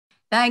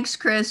Thanks,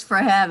 Chris, for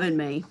having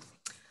me.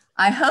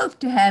 I hope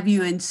to have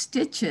you in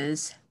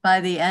stitches by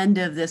the end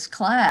of this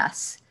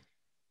class.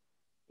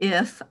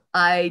 If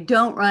I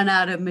don't run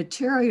out of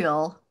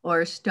material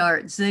or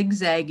start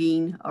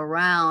zigzagging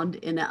around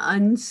in an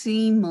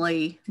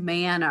unseemly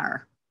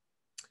manner.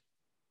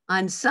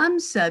 On some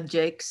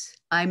subjects,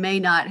 I may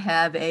not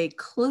have a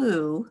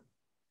clue,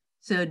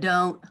 so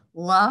don't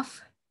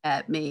luff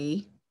at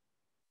me.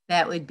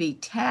 That would be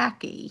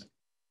tacky.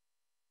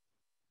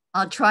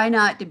 I'll try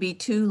not to be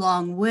too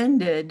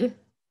long-winded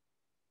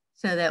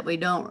so that we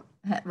don't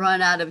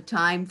run out of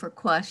time for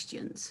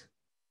questions.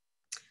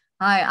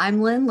 Hi,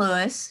 I'm Lyn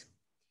Lewis.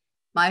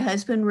 My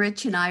husband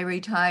Rich and I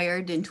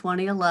retired in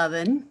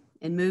 2011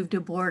 and moved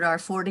aboard our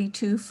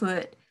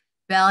 42-foot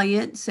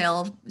Valiant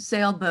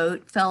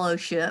sailboat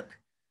fellowship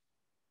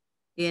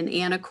in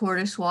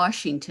Anacortes,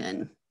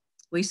 Washington.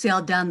 We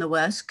sailed down the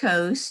West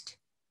Coast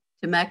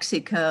to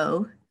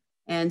Mexico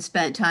and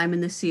spent time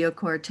in the Sea of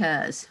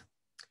Cortez.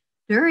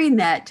 During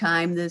that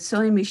time, the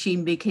sewing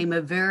machine became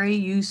a very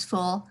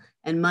useful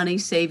and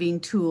money-saving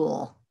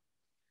tool.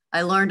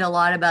 I learned a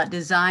lot about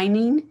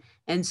designing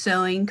and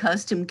sewing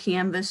custom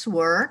canvas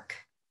work,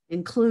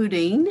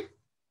 including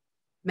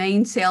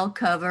mainsail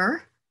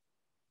cover,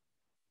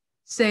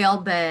 sail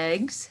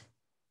bags,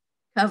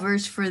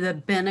 covers for the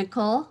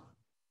binnacle,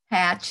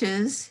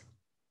 hatches,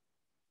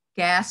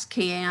 gas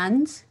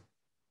cans,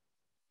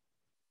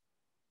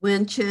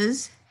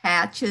 winches,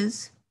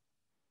 hatches,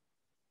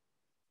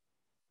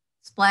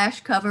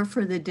 splash cover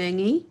for the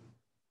dinghy,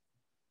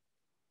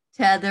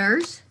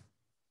 tethers,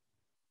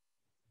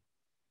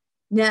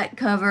 net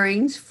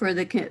coverings for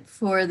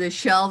the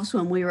shelves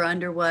when we were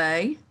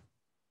underway,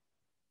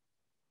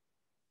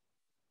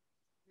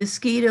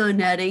 mosquito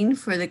netting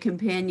for the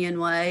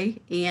companionway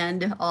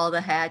and all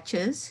the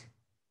hatches,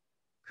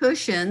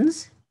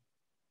 cushions,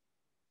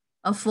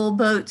 a full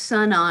boat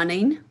sun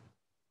awning,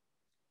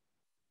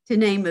 to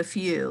name a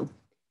few.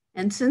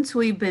 And since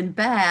we've been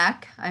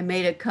back, I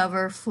made a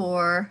cover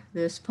for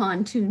this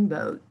pontoon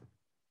boat.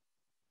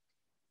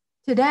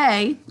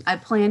 Today, I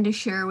plan to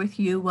share with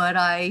you what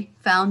I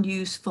found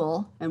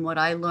useful and what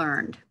I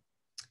learned.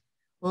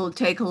 We'll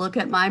take a look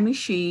at my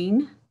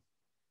machine.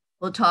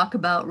 We'll talk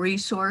about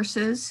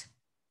resources,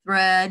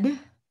 thread,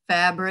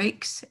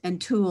 fabrics, and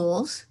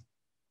tools,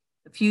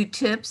 a few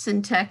tips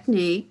and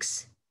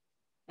techniques,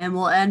 and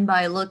we'll end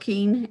by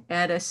looking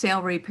at a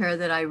sail repair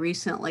that I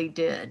recently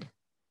did.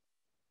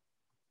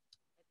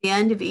 At the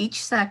end of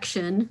each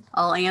section,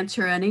 I'll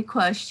answer any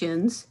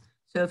questions.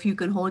 So if you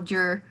can hold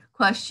your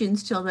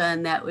questions till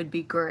then, that would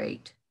be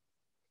great.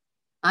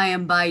 I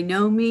am by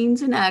no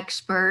means an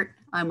expert.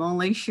 I'm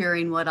only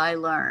sharing what I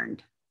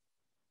learned.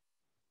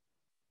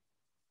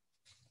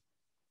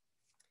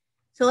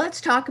 So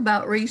let's talk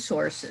about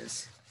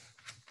resources.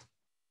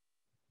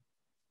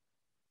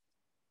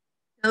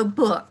 So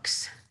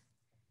books.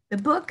 The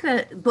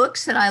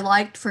books that I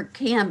liked for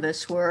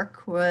canvas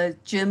work was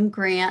Jim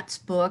Grant's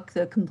book,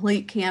 The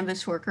Complete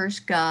Canvas Worker's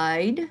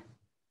Guide.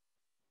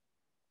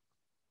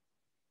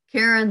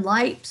 Karen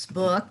Leip's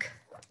book,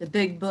 The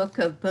Big Book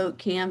of Boat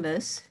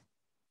Canvas.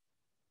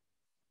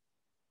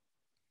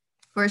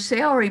 For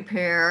sail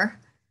repair,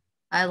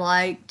 I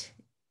liked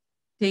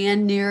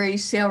Dan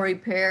Neary's Sail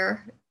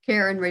Repair,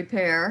 Karen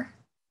Repair,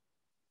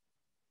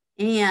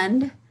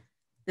 and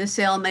The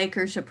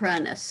Sailmaker's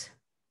Apprentice.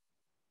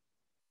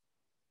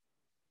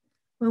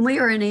 When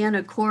we were in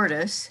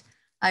Anacortes,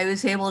 I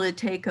was able to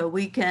take a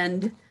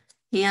weekend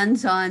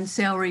hands-on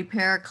sail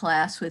repair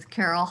class with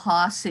Carol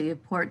Hossey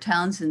of Port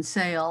Townsend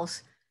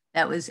Sails.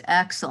 That was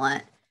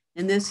excellent.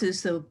 And this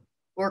is the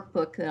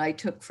workbook that I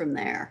took from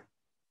there.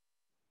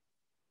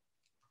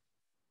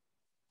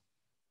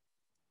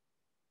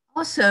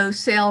 Also,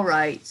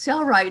 Sailrite.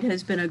 Sailrite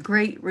has been a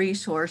great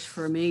resource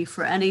for me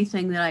for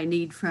anything that I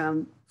need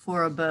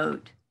for a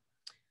boat.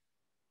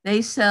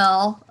 They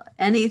sell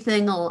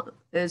anything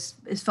as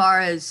far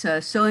as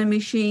sewing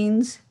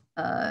machines,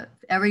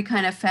 every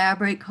kind of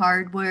fabric,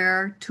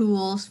 hardware,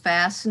 tools,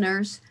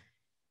 fasteners.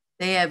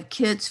 They have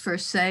kits for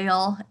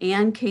sail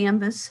and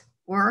canvas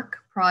work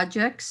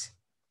projects.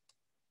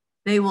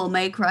 They will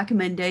make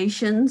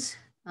recommendations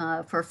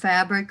for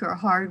fabric or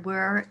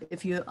hardware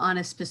if you're on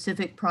a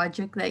specific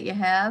project that you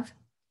have.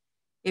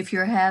 If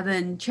you're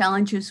having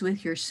challenges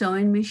with your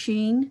sewing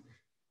machine,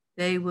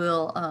 they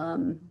will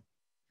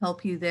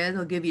help you there.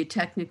 They'll give you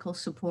technical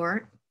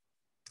support.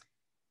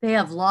 They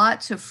have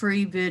lots of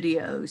free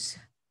videos,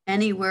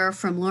 anywhere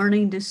from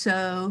learning to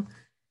sew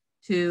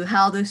to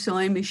how the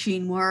sewing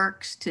machine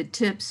works, to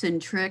tips and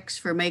tricks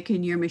for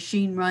making your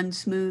machine run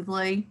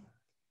smoothly,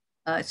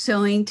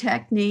 sewing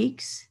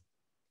techniques.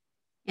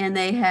 And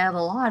they have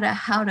a lot of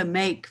how to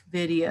make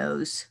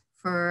videos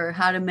for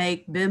how to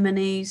make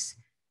biminis,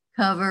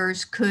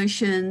 covers,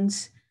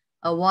 cushions,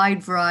 a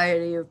wide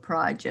variety of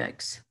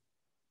projects.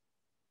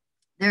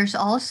 There's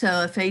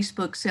also a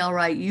Facebook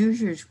Sailrite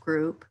users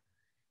group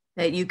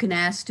that you can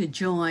ask to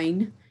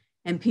join,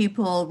 and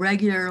people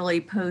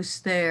regularly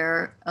post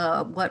there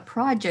what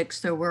projects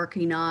they're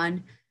working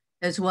on,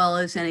 as well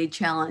as any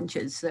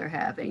challenges they're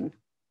having.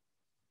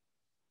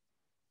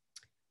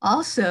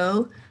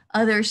 Also,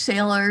 other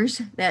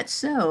sailors that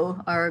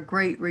sew are a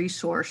great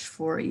resource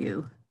for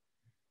you.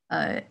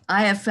 I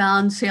have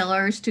found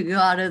sailors to go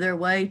out of their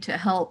way to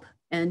help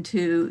and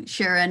to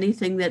share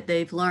anything that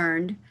they've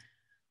learned.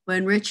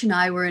 When Rich and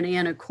I were in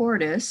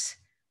Anacortes,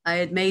 I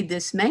had made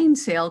this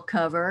mainsail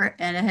cover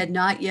and I had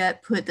not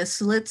yet put the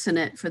slits in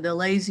it for the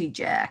lazy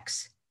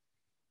jacks.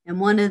 And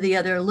one of the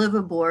other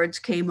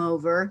liveaboards came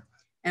over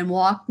and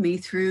walked me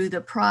through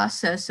the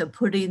process of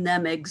putting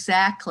them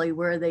exactly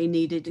where they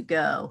needed to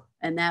go.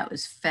 And that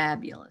was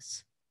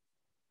fabulous.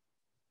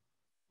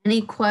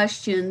 Any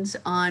questions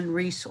on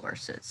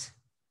resources?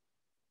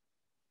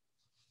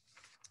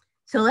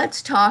 So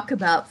let's talk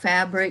about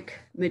fabric,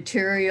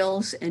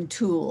 materials, and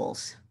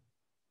tools.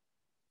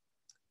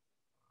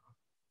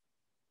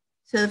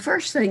 So the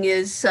first thing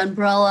is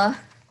Sunbrella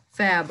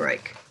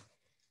fabric.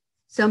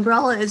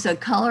 Sunbrella is a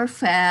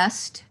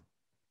color-fast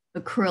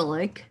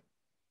acrylic.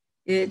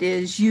 It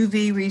is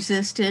UV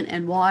resistant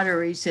and water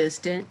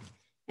resistant,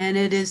 and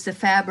it is the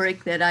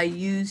fabric that I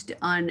used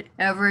on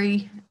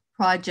every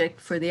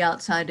project for the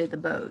outside of the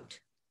boat.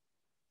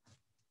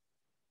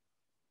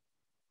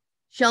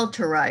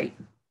 Shelterite.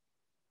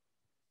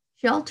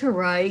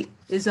 Shelterite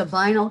is a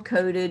vinyl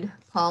coated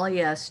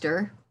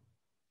polyester,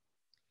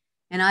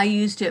 and I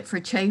used it for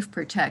chafe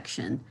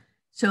protection.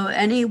 So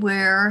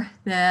anywhere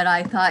that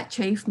I thought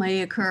chafe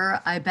may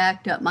occur, I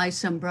backed up my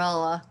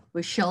Sunbrella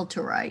with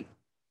Shelterite.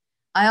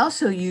 I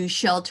also use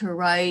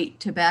Shelterite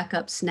to back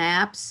up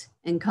snaps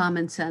and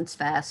common sense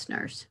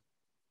fasteners.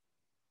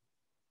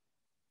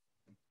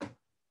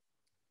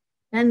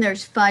 Then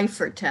there's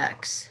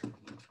Fifertex.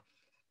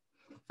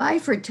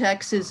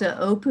 Fifertex is an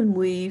open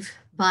weave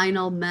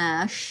vinyl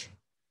mesh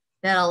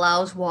that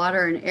allows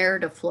water and air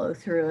to flow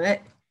through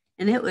it.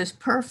 And it was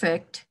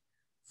perfect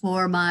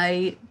for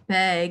my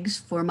bags,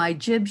 for my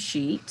jib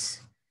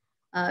sheets.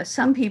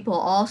 Some people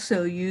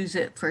also use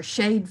it for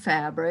shade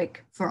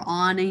fabric for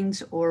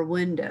awnings or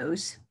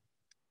windows.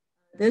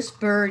 This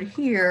bird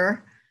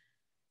here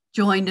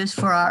joined us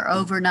for our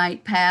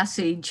overnight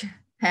passage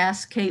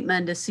past Cape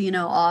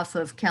Mendocino off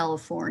of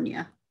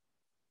California.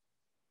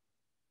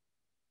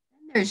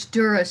 Then there's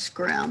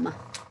Durascrim.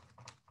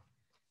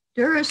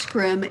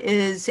 Durascrim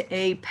is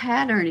a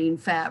patterning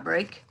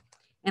fabric,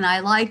 and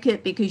I like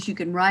it because you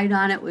can write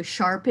on it with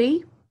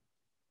Sharpie.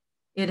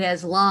 It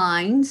has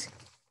lines,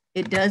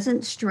 it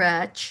doesn't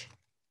stretch,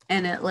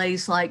 and it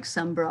lays like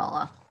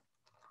Sunbrella.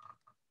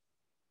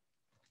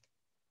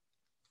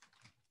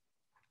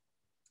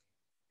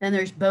 Then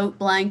there's Boat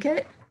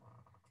Blanket.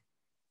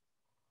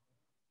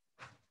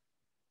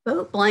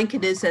 Boat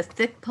Blanket is a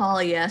thick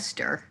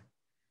polyester,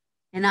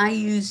 and I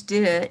used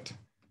it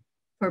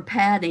for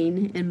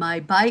padding in my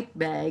bike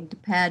bag to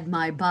pad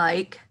my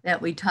bike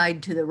that we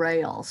tied to the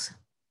rails.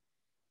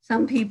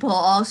 Some people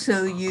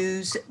also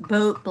use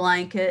Boat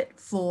Blanket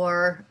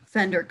for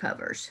fender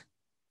covers.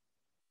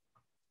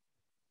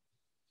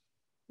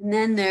 And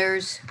then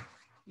there's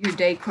your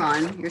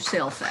Dacron, your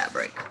sail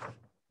fabric.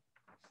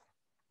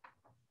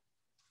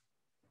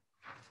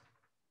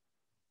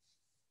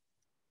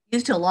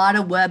 Used a lot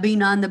of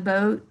webbing on the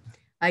boat.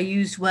 I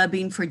used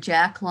webbing for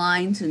jack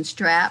lines and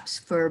straps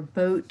for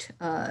boat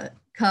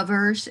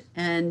covers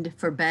and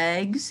for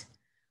bags.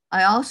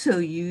 I also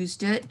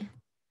used it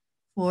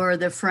for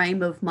the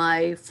frame of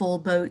my full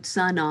boat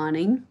sun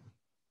awning.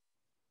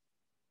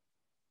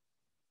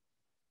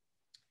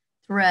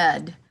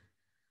 Thread.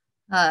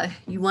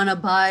 You want to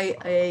buy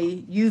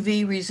a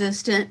UV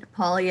resistant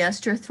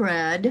polyester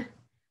thread.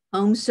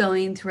 Home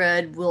sewing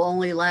thread will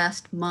only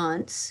last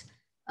months.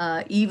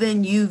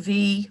 Even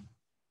UV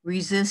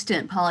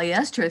resistant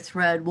polyester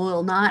thread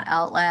will not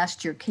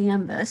outlast your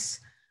canvas,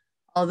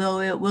 although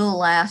it will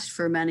last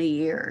for many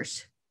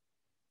years.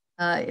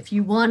 If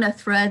you want a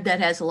thread that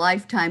has a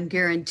lifetime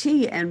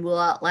guarantee and will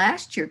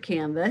outlast your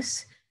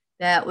canvas,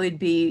 that would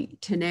be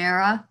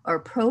Tenera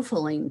or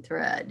Profiline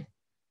thread.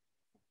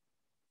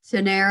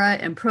 Tenera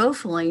and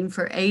Profiline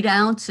for 8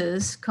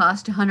 ounces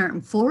cost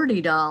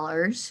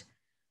 $140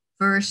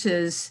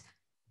 versus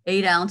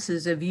 8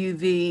 ounces of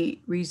UV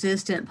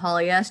resistant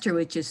polyester,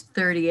 which is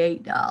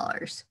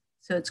 $38.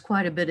 So it's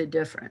quite a bit of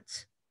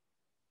difference.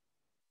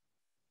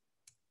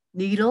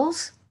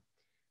 Needles.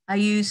 I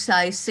use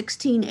size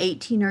 16,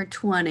 18, or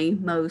 20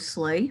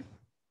 mostly.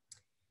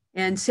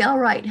 And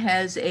Sailrite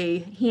has a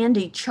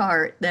handy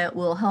chart that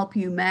will help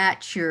you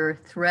match your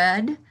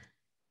thread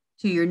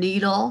to your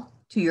needle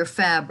to your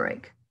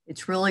fabric.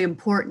 It's really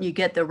important you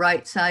get the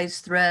right size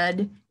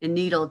thread and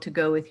needle to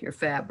go with your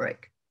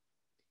fabric.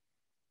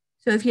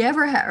 So if you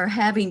ever are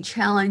having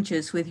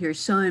challenges with your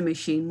sewing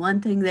machine, one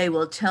thing they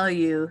will tell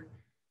you,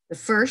 the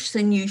first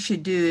thing you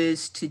should do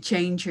is to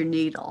change your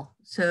needle.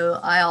 So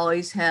I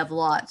always have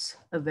lots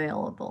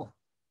available.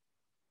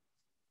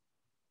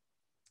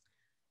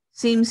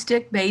 Seam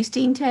stick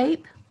basting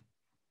tape.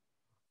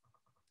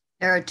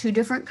 There are 2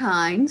 different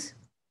kinds.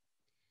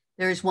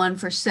 There's one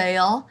for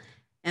sail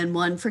and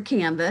one for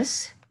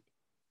canvas.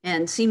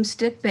 And seam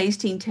stick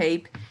basting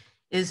tape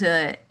is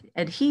a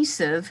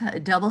adhesive, a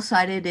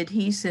double-sided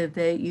adhesive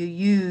that you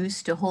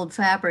use to hold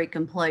fabric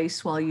in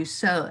place while you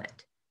sew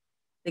it.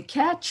 The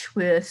catch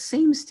with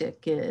seam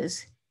stick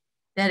is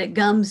that it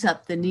gums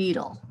up the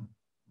needle.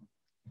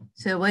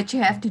 So what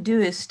you have to do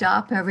is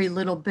stop every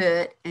little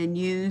bit and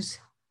use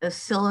a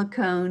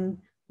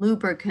silicone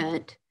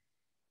lubricant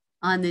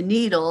on the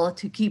needle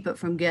to keep it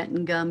from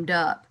getting gummed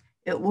up.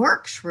 It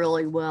works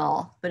really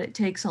well, but it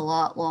takes a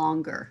lot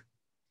longer.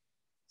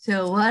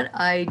 So what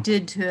I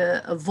did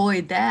to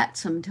avoid that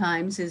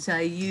sometimes is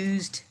I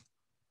used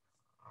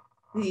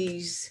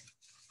these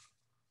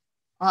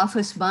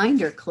office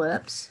binder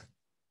clips,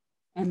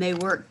 and they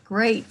work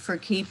great for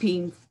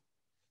keeping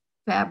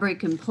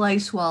fabric in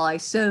place while I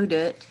sewed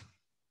it.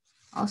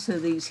 Also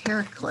these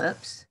hair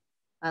clips.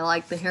 I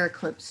like the hair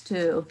clips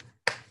too.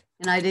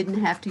 And I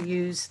didn't have to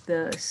use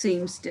the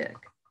seam stick.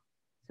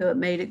 So it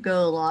made it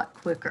go a lot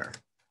quicker.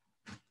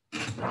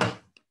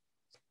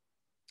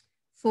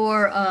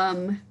 For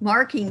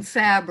marking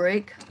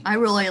fabric, I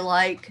really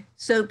like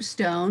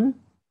soapstone,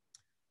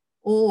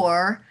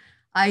 or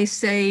I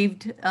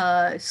saved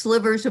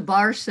slivers of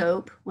bar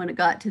soap when it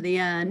got to the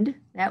end.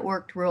 That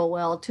worked real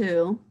well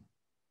too.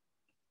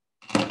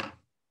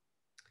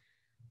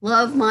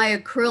 Love my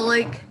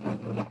acrylic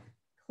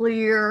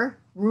clear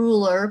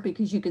ruler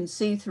because you can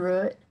see through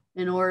it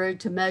in order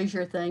to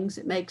measure things.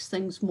 It makes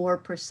things more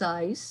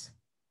precise.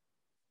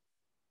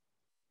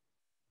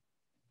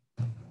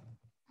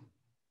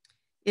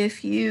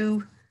 If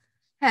you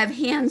have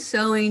hand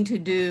sewing to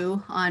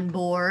do on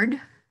board,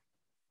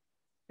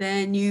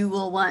 then you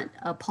will want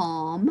a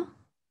palm.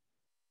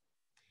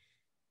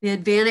 The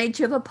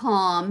advantage of a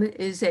palm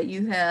is that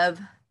you have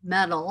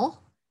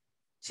metal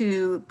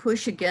to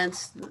push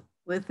against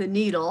with the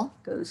needle.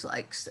 It goes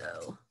like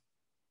so.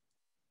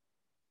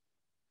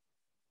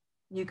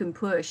 You can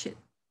push it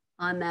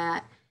on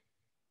that.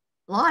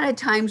 A lot of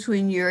times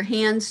when you're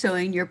hand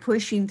sewing, you're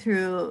pushing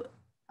through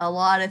a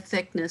lot of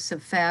thickness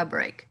of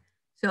fabric.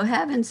 So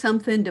having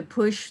something to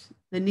push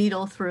the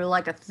needle through,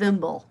 like a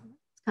thimble,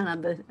 it's kind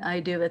of the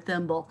idea of a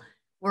thimble,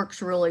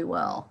 works really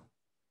well.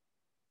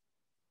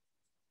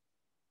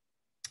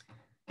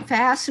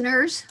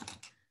 Fasteners,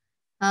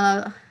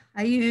 I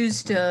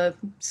used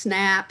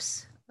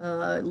snaps,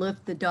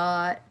 lift the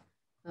dot.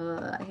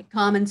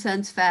 Common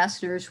sense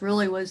fasteners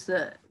really was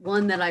the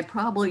one that I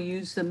probably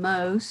used the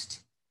most.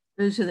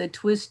 Those are the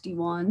twisty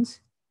ones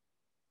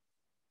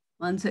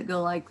that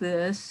go like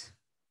this.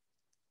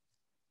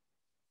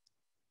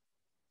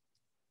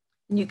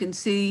 And you can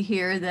see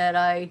here that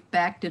I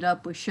backed it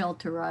up with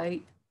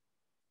Shelterite.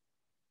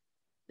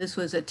 This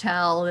was a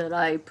towel that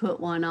I put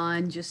one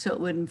on just so it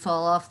wouldn't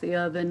fall off the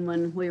oven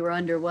when we were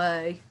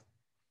underway.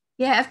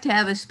 You have to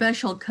have a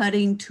special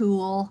cutting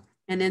tool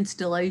and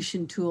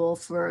installation tool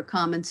for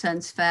common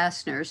sense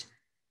fasteners,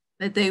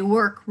 but they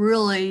work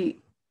really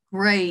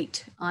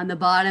great on the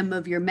bottom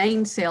of your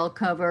mainsail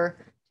cover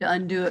to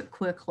undo it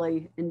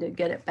quickly and to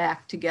get it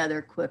back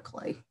together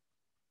quickly.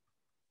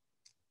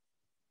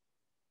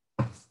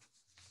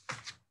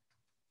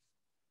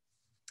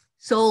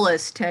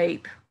 Solace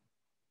tape.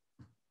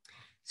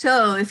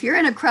 So if you're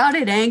in a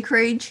crowded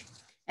anchorage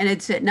and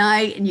it's at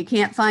night and you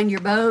can't find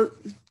your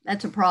boat,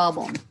 that's a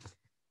problem.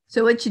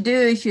 So what you do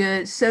is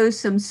you sew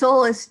some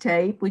solace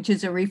tape, which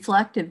is a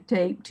reflective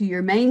tape, to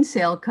your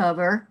mainsail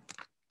cover.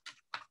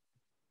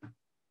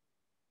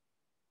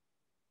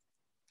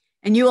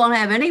 And you won't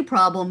have any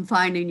problem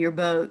finding your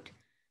boat.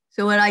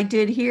 So what I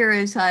did here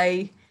is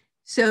I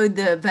sewed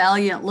the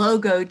Valiant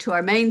logo to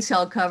our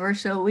mainsail cover,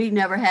 so we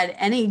never had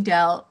any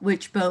doubt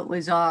which boat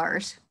was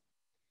ours.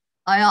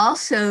 I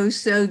also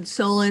sewed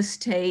solace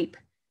tape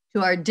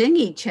to our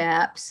dinghy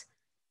chaps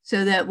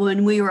so that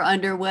when we were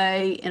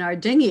underway in our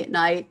dinghy at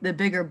night, the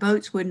bigger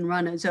boats wouldn't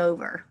run us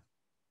over.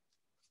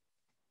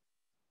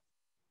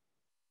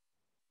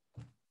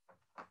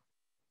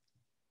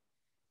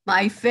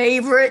 My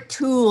favorite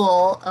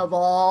tool of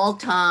all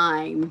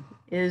time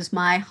is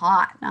my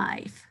hot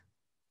knife.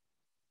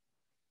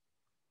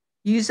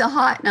 Use a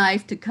hot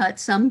knife to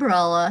cut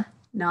umbrella,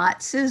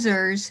 not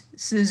scissors.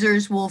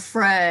 Scissors will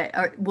fray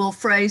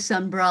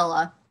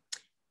umbrella,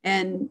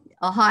 and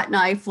a hot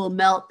knife will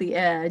melt the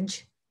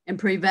edge and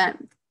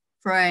prevent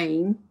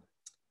fraying.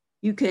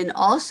 You can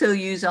also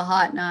use a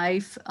hot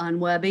knife on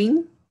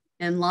webbing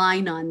and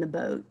line on the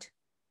boat.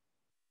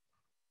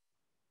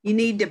 You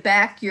need to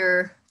back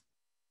your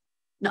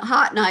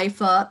hot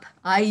knife up.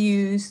 I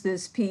use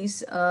this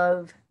piece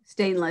of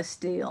stainless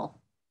steel.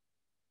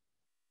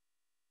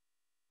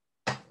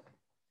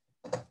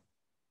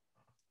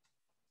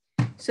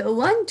 So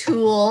one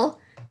tool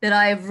that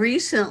I've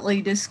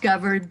recently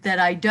discovered that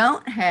I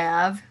don't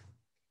have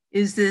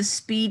is this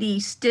Speedy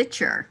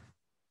Stitcher.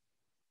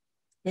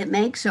 It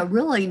makes a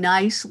really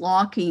nice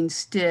locking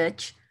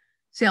stitch.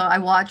 So I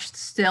watched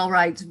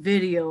Stelright's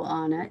video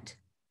on it.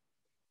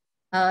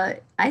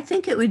 I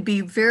think it would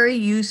be very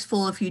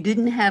useful if you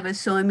didn't have a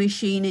sewing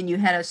machine and you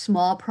had a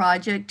small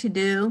project to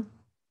do.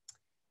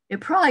 It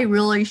probably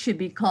really should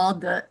be called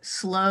the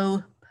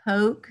slow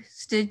poke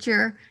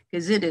stitcher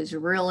because it is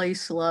really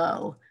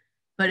slow.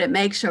 but it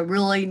makes a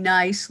really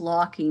nice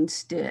locking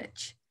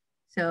stitch.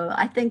 So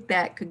I think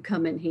that could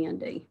come in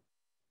handy.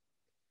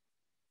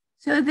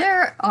 So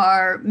there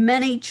are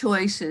many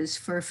choices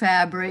for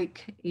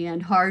fabric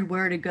and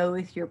hardware to go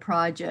with your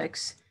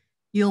projects.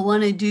 You'll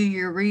want to do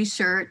your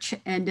research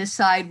and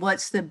decide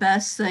what's the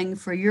best thing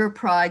for your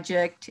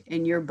project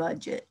and your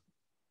budget.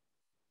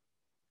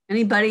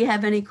 Anybody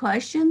have any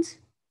questions?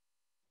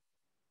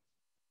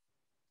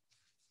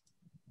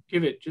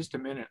 Give it just a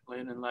minute,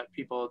 Lynn, and let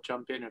people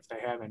jump in if they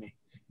have any.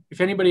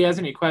 If anybody has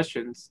any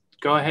questions,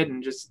 go ahead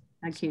and just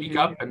speak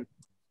up. And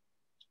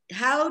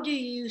how do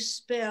you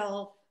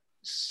spell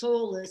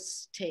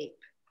Solas tape?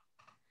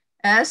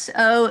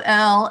 S-O-L-A-S.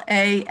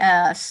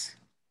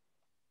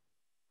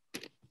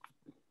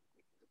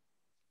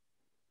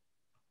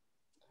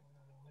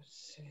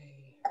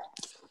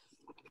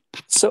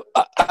 So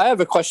I have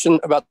a question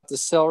about the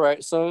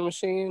Sailrite sewing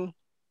machine.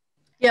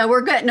 Yeah,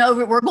 we're going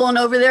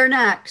over there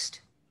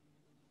next.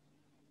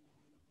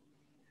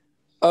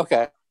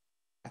 Okay.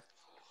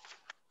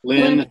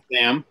 Lynn,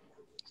 Sam.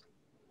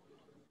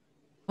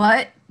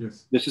 What?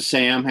 Yes. This is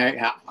Sam.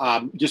 Hey,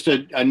 just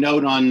a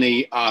note on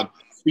the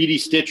Speedy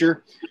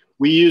Stitcher.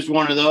 We used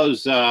one of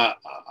those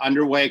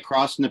underway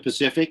crossing the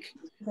Pacific.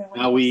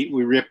 We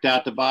ripped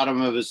out the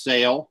bottom of a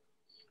sail.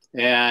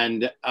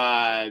 And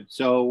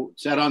so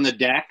sat on the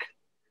deck,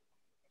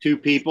 2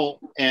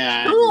 people,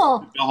 and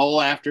cool. The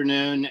whole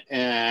afternoon,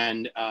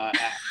 and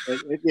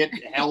it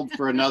held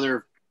for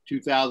another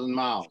 2,000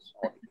 miles.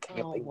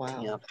 Oh,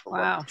 wow.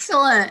 Wow.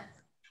 Excellent.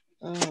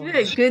 Oh.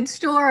 Good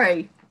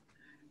story.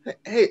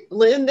 Hey,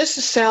 Lynn, this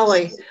is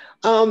Sally.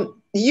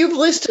 You've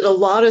listed a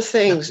lot of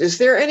things. Is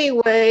there any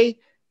way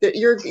that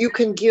you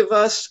can give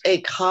us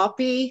a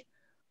copy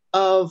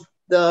of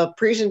the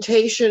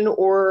presentation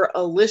or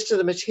a list of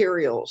the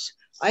materials?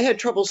 I had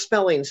trouble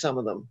spelling some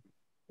of them.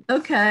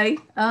 Okay.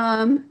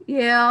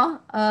 Yeah.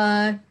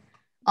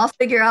 I'll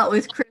figure out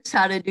with Chris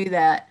how to do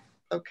that.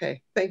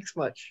 Okay. Thanks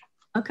much.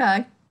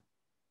 Okay.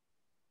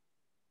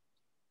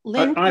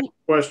 Lynn, I have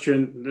a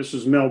question. This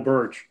is Mel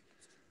Birch.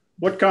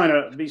 What kind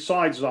of,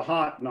 besides the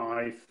hot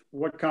knife,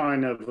 what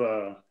kind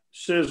of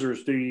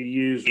scissors do you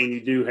use when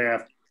you do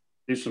have to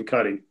do some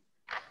cutting?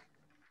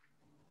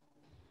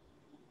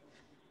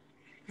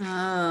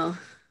 Oh,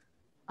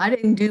 I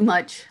didn't do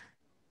much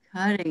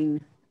cutting.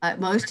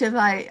 Most of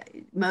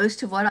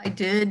what I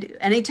did,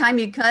 anytime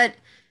you cut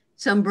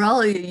some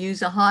umbrella, you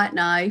use a hot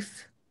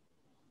knife.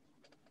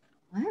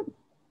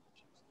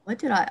 What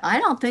did I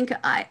don't think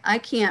I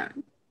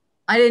can't.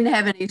 I didn't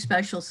have any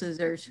special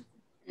scissors.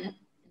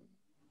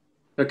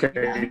 Okay,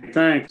 Yeah.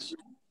 Thanks.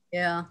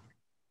 Yeah.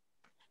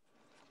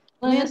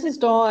 Lynn, this is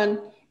Dawn.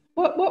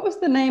 What was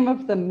the name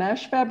of the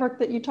mesh fabric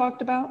that you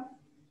talked about?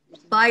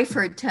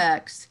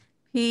 Bifurtex.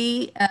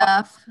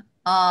 P-F-I-T-E-R.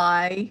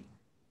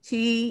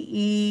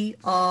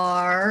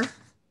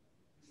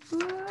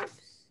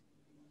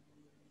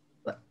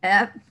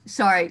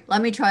 Sorry,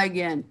 let me try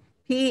again.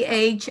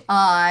 P-H-I-F-E-R-T-E-X.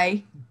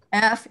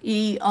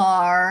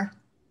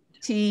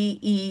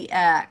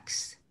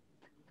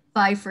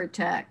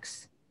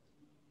 Bifurtex.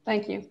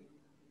 Thank you.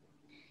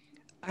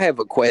 I have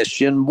a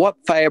question. What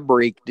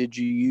fabric did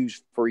you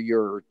use for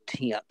your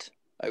tent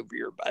over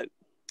your boat?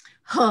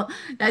 Oh,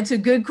 that's a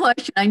good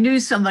question. I knew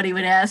somebody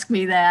would ask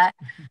me that.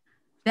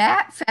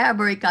 That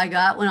fabric I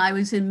got when I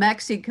was in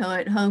Mexico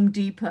at Home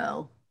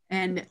Depot,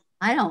 and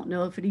I don't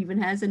know if it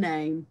even has a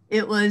name.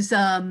 It was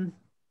a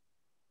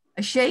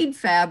shade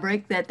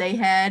fabric that they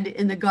had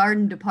in the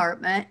garden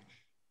department,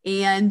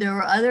 and there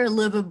were other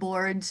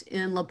liveaboards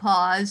in La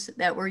Paz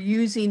that were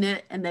using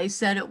it, and they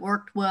said it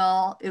worked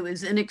well. It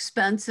was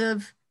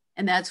inexpensive,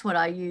 and that's what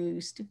I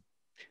used.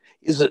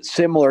 Is it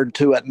similar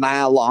to a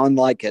nylon,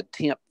 like a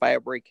tent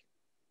fabric?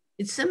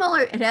 It's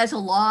similar. It has a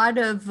lot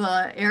of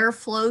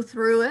airflow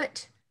through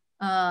it.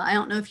 I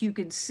don't know if you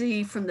could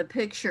see from the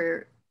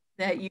picture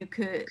that you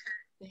could,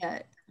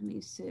 let me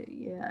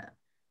see, yeah.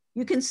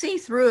 You can see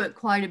through it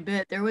quite a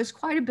bit. There was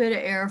quite a bit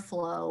of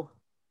airflow.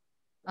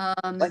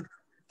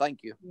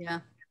 Thank you. Yeah.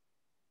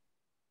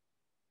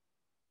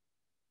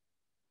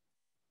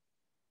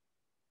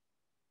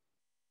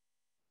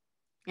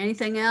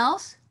 Anything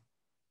else?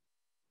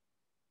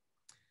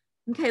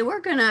 Okay,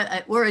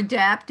 we're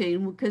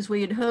adapting because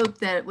we had hoped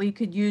that we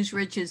could use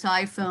Rich's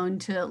iPhone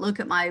to look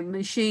at my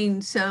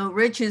machine. So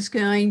Rich is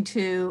going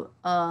to,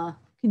 can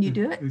you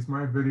do it? Is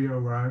my video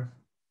live?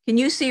 Can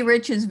you see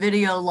Rich's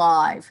video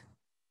live?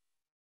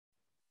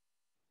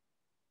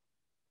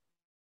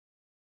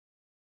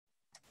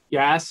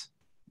 Yes.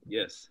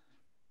 Yes.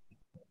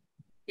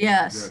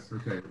 Yes. Yes,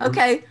 okay.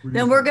 Okay,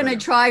 then we're going to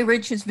try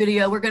Rich's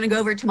video. We're going to go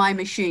over to my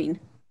machine.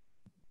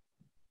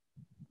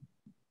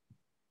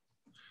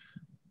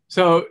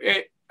 So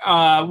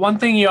one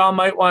thing you all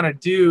might want to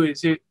do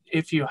is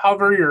if you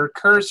hover your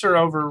cursor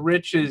over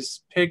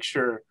Rich's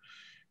picture,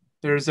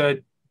 there's a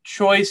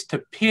choice to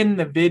pin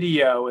the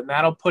video, and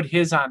that'll put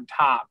his on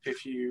top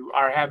if you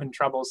are having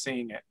trouble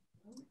seeing it.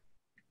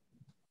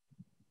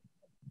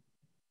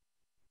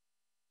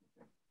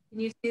 Can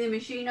you see the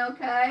machine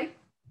okay?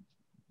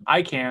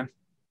 I can.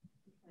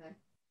 Okay.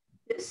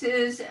 This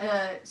is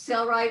a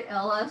Sailrite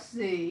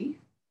LSZ.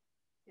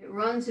 It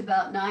runs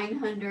about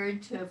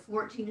 $900 to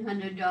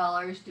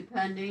 $1,400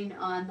 depending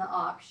on the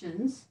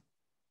options.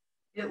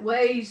 It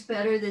weighs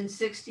better than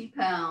 60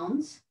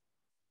 pounds.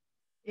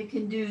 It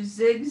can do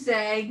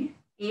zigzag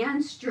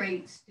and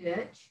straight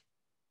stitch,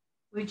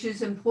 which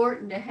is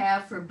important to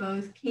have for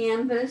both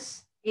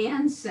canvas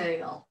and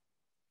sail.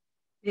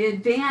 The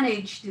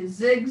advantage to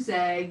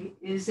zigzag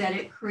is that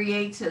it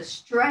creates a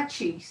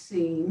stretchy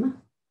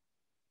seam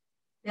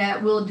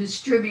that will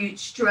distribute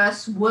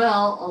stress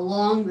well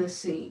along the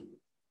seam.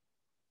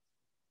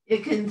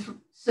 It can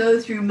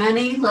sew through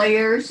many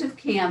layers of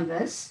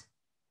canvas.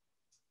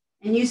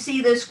 And you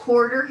see this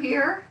quarter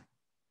here?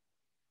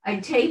 I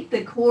tape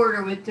the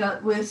quarter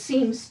with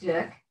seam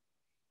stick,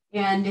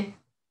 and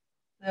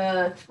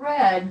the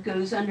thread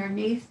goes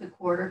underneath the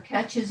quarter,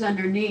 catches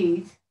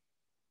underneath,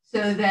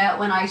 so that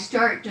when I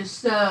start to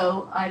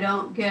sew, I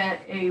don't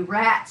get a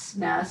rat's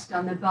nest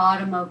on the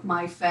bottom of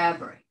my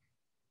fabric.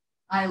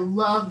 I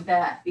love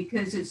that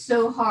because it's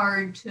so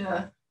hard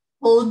to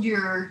hold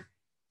your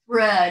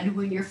thread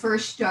when you're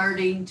first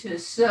starting to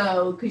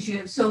sew because you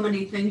have so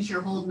many things you're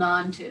holding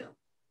on to.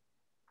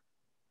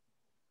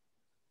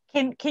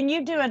 Can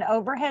you do an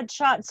overhead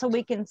shot so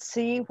we can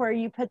see where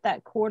you put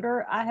that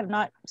quarter? I have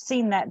not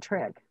seen that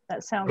trick.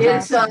 That sounds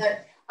awesome.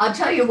 I'll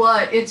tell you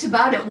what, it's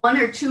about at 1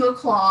 or 2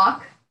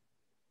 o'clock.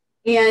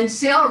 And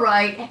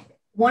Sailrite,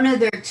 one of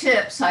their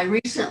tips, I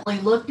recently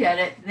looked at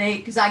it,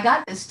 because I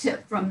got this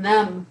tip from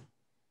them.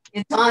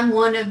 It's on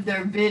one of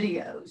their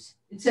videos.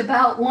 It's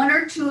about 1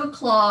 or 2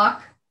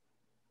 o'clock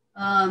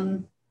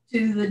to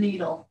the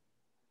needle.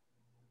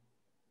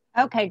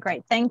 Okay,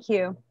 great. Thank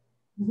you.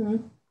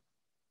 Mm-hmm.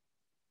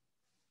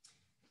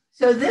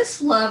 So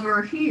this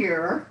lever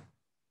here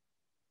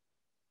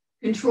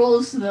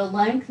controls the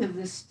length of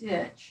the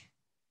stitch.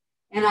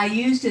 And I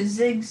used a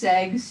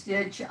zigzag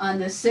stitch on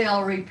the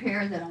sail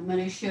repair that I'm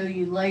going to show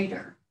you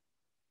later.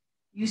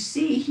 You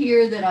see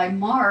here that I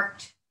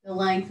marked the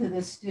length of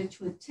the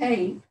stitch with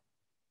tape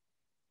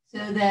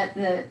so that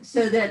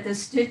the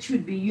stitch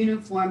would be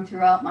uniform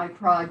throughout my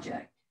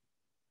project.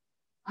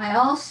 I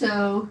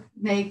also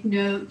make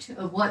note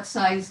of what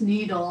size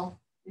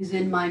needle is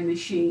in my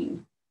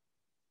machine.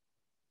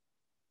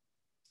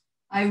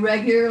 I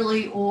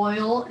regularly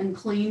oil and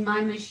clean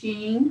my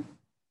machine.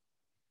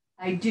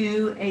 I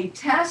do a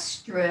test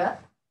strip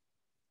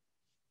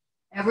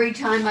every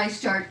time I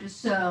start to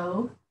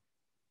sew.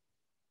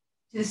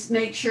 Just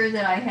make sure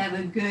that I have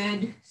a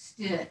good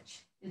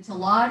stitch. It's a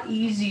lot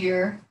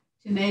easier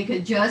to make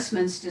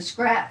adjustments to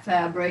scrap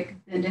fabric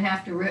than to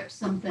have to rip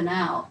something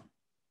out.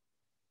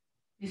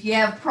 If you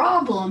have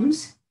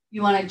problems,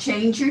 you want to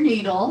change your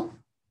needle.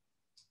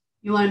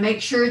 You want to make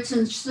sure it's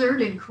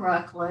inserted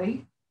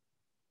correctly.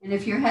 And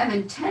if you're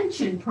having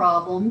tension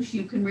problems,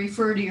 you can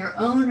refer to your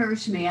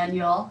owner's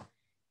manual.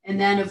 And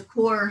then, of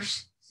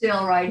course,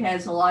 Sailrite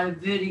has a lot of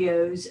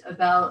videos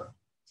about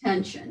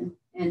tension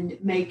and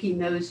making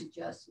those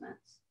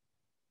adjustments.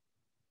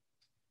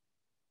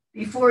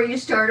 Before you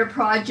start a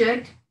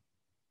project,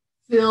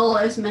 fill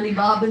as many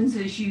bobbins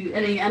as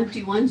any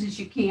empty ones as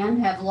you can,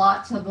 have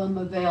lots of them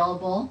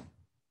available.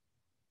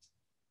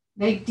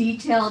 Make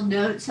detailed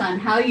notes on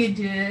how you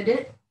did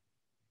it,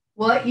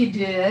 what you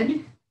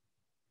did,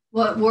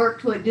 what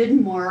worked, what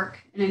didn't work,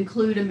 and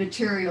include a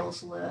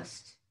materials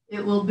list.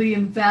 It will be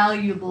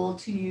invaluable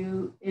to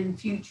you in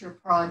future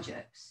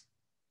projects.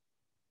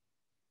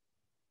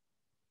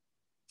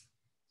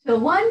 So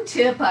one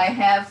tip I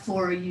have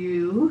for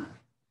you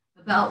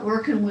about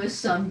working with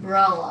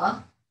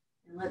Sunbrella,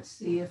 and let's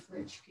see if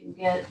Rich can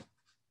get,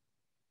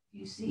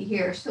 you see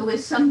here. So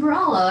with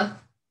Sunbrella,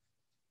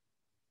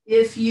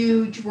 if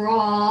you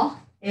draw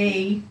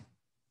a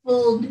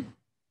fold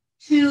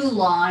to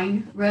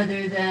line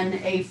rather than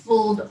a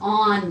fold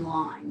on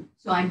line.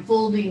 So I'm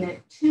folding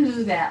it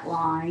to that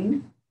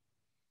line.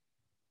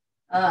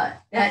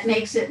 That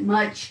makes it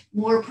much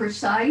more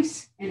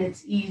precise and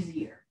it's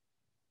easier.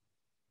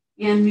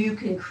 And you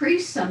can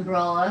crease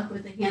Sunbrella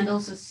with the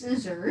handles of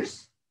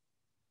scissors.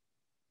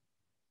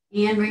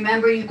 And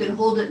remember, you can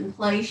hold it in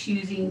place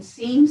using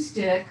seam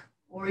stick,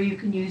 or you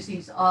can use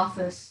these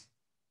office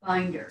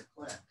binder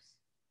clips.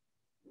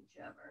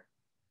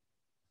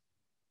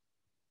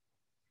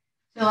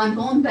 So I'm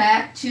going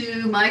back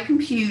to my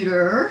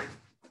computer,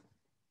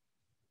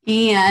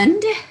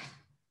 and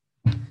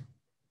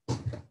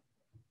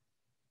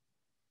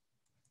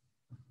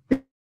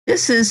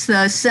this is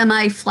the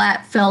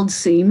semi-flat felled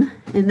seam,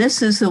 and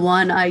this is the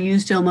one I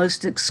used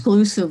almost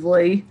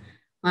exclusively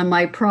on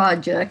my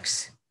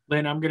projects.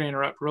 Lynn, I'm going to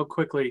interrupt real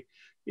quickly.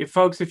 If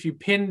you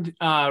pinned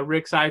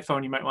Rick's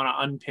iPhone, you might want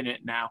to unpin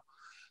it now.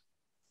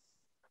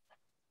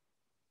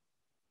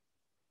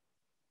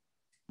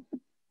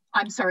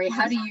 I'm sorry,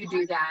 how do you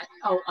do that?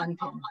 Oh,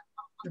 unpin,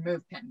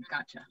 remove pin,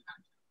 gotcha.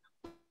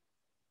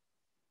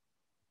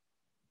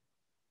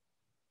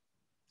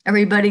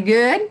 Everybody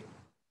good?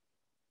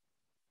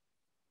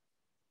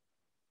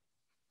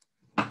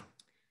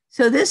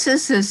 So this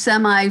is a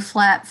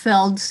semi-flat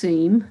felled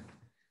seam.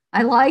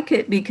 I like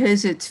it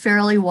because it's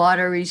fairly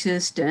water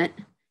resistant.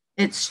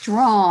 It's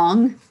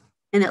strong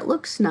and it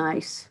looks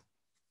nice.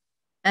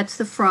 That's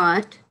the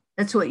front.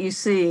 That's what you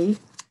see.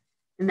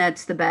 And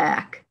that's the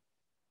back.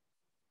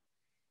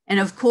 And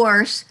of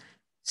course,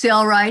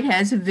 Sailrite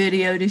has a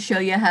video to show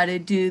you how to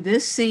do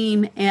this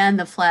seam and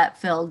the flat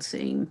felled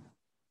seam.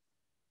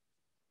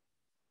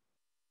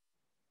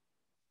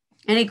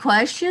 Any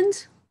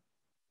questions?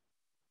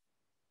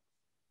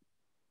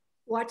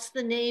 What's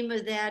the name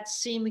of that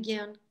seam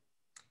again?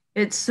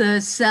 It's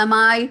the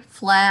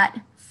semi-flat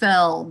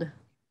felled.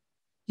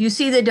 Do you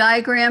see the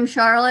diagram,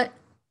 Charlotte?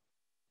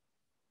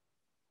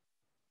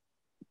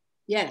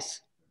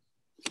 Yes.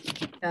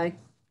 Okay,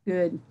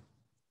 good.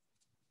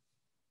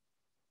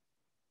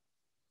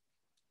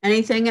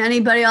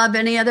 Anybody have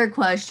any other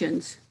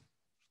questions?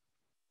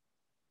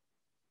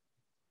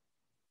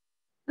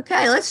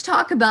 Okay, let's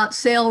talk about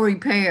sail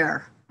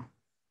repair.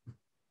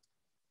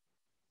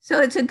 So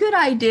it's a good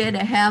idea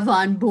to have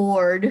on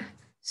board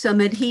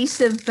some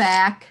adhesive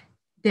back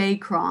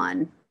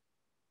Dacron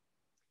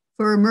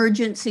for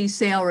emergency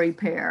sail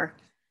repair.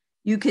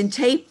 You can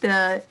tape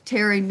the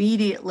tear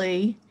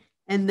immediately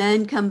and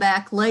then come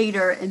back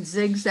later and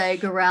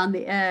zigzag around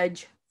the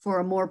edge for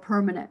a more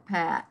permanent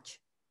patch.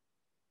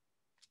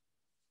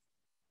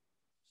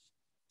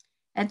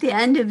 At the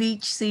end of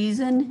each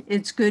season,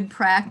 it's good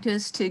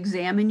practice to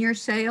examine your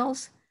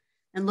sails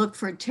and look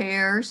for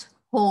tears,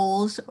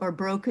 holes, or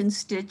broken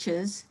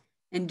stitches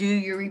and do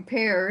your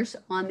repairs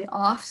on the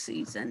off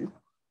season.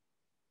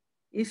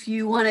 If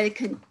you want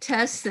to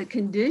test the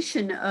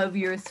condition of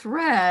your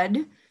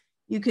thread,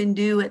 you can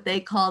do what they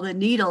call the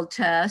needle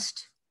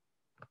test,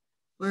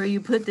 where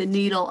you put the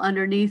needle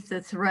underneath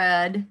the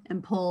thread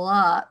and pull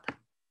up.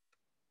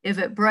 If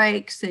it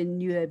breaks,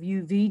 then you have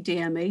UV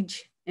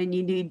damage and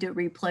you need to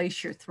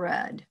replace your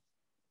thread.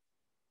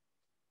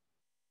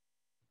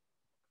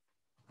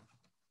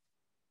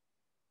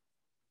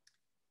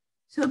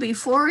 So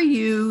before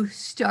you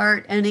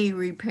start any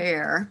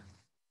repair,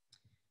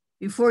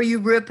 before you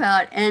rip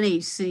out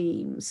any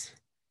seams,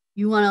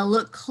 you want to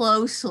look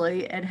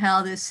closely at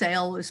how this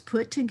sail was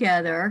put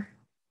together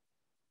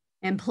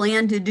and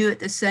plan to do it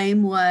the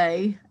same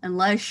way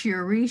unless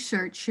your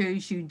research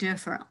shows you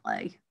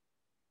differently.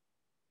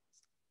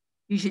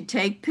 You should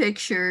take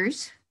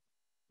pictures,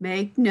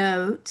 make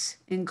notes,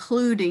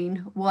 including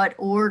what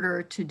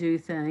order to do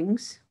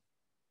things.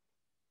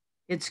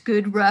 It's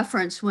good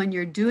reference when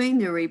you're doing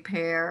the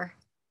repair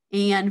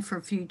and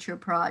for future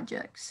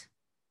projects.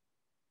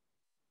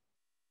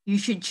 You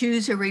should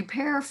choose a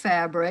repair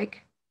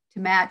fabric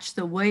to match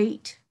the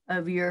weight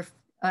of your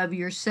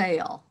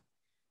sail.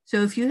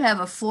 So if you have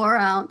a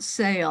 4-ounce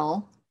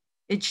sail,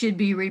 it should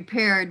be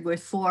repaired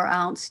with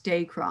 4-ounce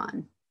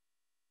Dacron.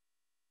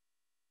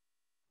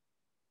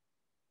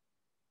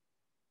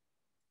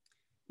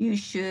 You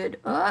should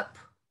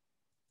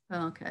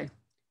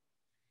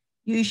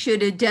You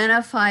should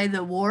identify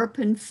the warp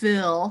and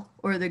fill,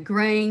 or the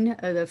grain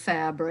of the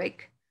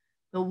fabric.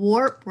 The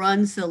warp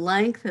runs the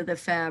length of the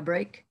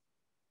fabric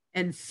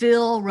and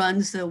fill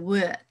runs the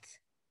width.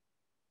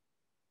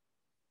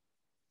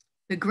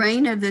 The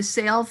grain of the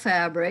sail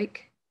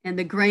fabric and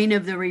the grain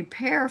of the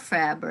repair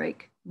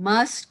fabric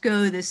must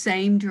go the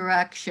same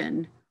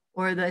direction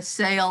or the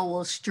sail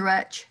will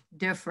stretch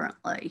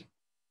differently.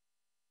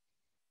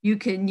 You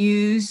can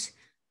use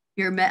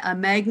a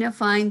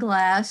magnifying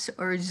glass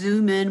or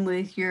zoom in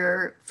with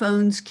your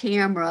phone's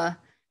camera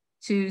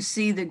to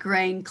see the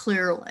grain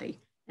clearly.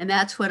 And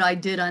that's what I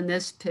did on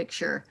this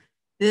picture.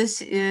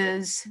 This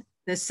is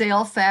the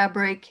sail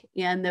fabric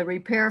and the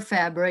repair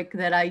fabric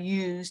that I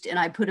used, and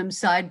I put them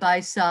side by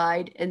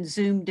side and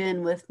zoomed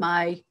in with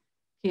my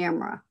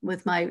camera,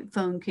 with my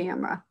phone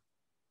camera.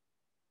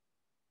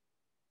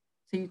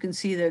 So you can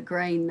see the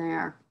grain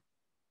there.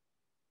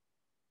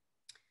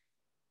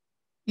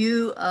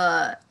 You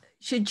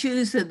should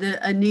choose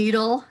a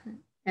needle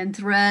and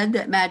thread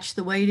that match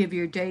the weight of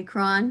your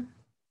Dacron.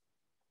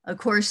 Of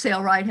course,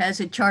 Sailrite has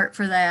a chart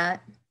for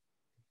that.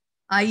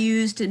 I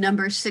used a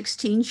number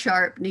 16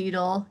 sharp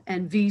needle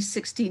and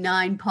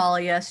V69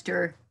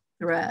 polyester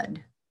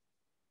thread.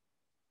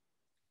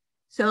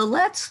 So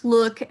let's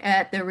look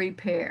at the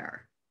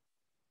repair.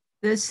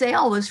 The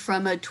sail was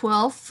from a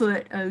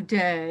 12-foot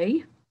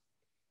O'Day,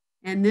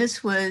 and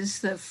this was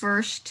the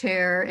first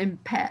tear in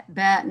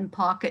batten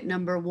pocket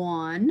number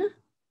 1.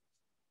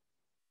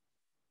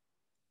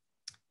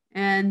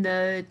 And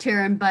the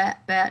tear in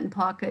batten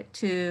pocket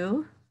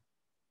 2.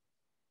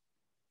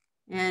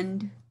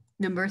 And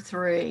number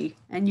 3.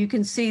 And you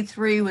can see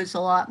 3 was a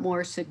lot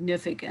more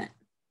significant.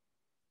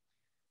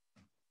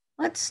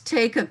 Let's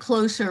take a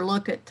closer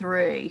look at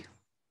 3.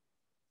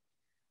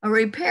 A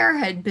repair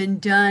had been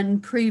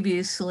done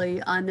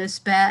previously on this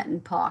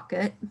batten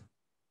pocket,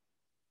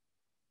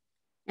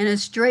 and a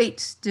straight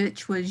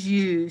stitch was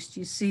used.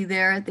 You see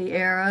there at the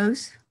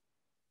arrows?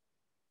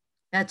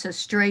 That's a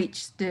straight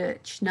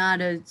stitch,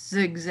 not a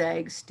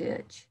zigzag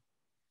stitch.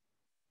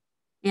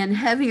 And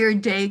heavier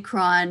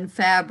Dacron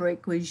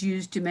fabric was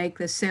used to make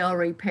the sail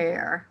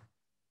repair.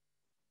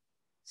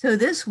 So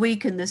this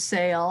weakened the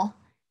sail,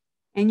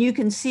 and you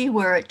can see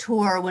where it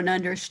tore when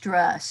under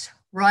stress.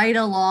 right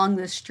along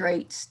the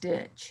straight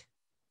stitch.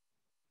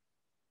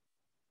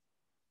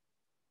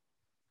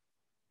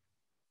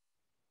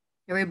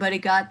 Everybody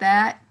got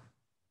that?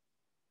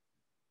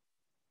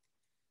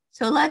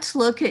 So let's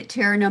look at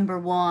tear number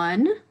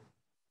 1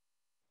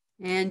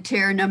 and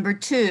tear number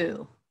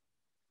 2.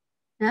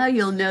 Now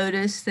you'll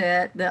notice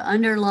that the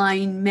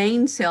underlying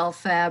mainsail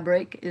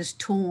fabric is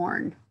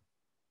torn.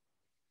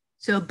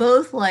 So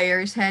both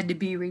layers had to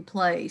be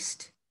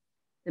replaced,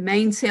 the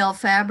mainsail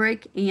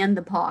fabric and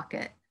the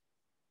pocket.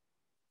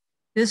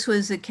 This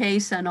was the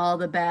case on all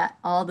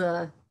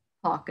the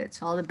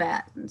pockets, all the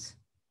battens.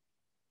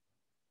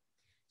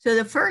 So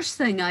the first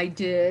thing I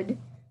did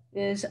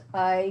is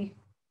I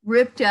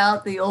ripped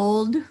out the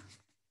old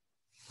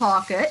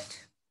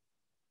pocket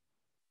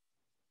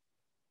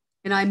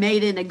and I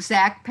made an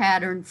exact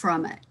pattern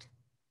from it.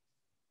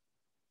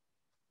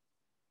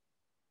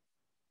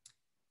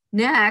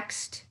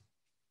 Next,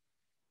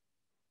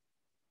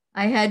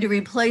 I had to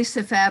replace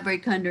the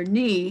fabric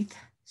underneath,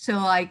 so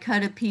I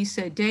cut a piece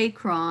of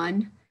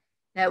Dacron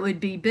that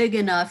would be big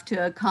enough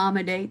to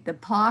accommodate the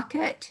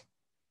pocket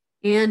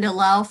and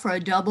allow for a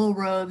double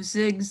row of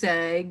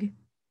zigzag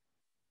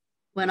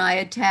when I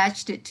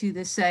attached it to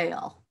the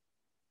sail.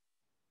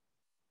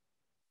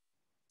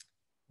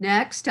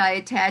 Next, I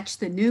attached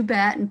the new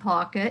batten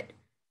pocket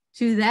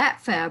to that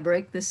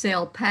fabric, the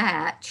sail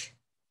patch,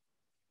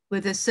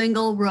 with a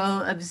single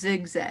row of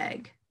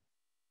zigzag.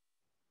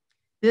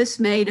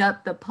 This made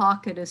up the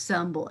pocket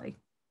assembly.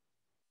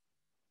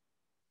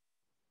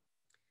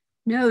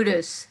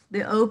 Notice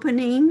the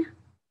opening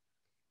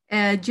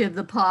edge of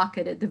the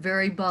pocket at the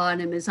very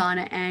bottom is on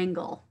an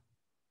angle.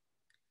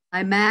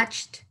 I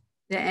matched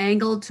the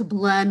angle to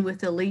blend with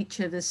the leech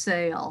of the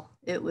sail.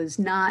 It was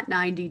not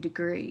 90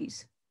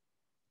 degrees.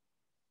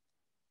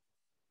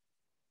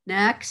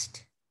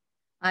 Next,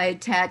 I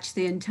attached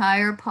the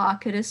entire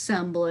pocket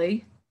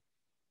assembly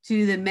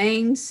to the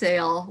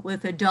mainsail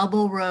with a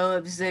double row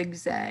of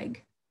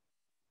zigzag.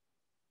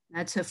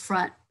 That's the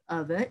front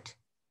of it.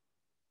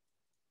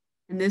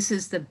 And this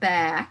is the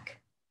back.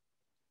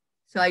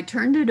 So I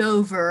turned it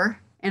over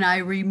and I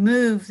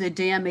removed the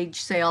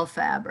damaged sail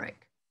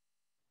fabric.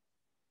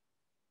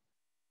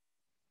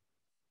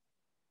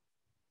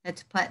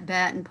 That's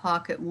batten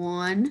pocket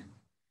 1.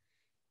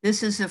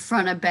 This is the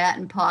front of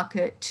batten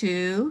pocket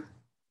 2.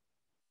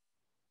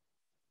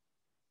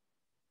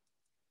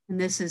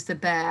 And this is the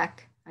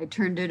back. I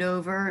turned it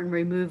over and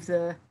removed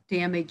the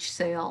damaged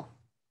sail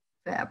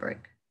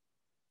fabric.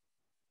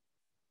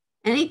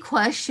 Any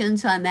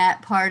questions on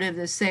that part of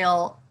the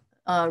sail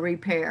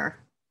repair?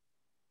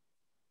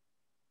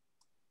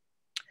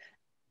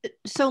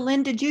 So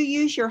Lynn, did you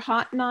use your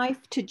hot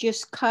knife to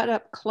just cut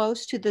up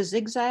close to the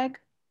zigzag?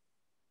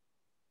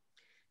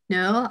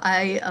 No,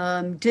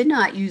 I did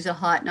not use a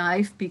hot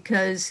knife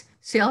because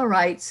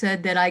Sailrite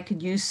said that I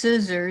could use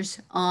scissors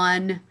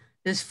on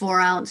this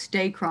 4-ounce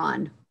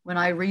Dacron when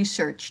I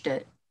researched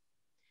it,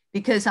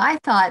 because I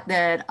thought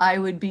that I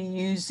would be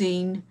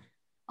using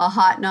a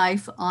hot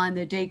knife on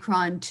the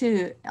Dacron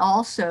too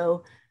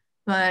also,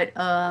 but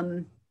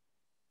that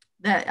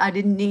I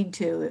didn't need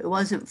to. It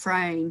wasn't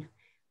fraying.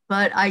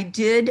 But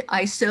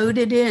I sewed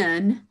it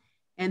in,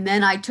 and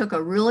then I took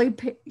a really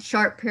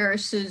sharp pair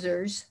of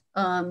scissors,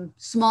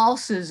 small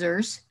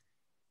scissors,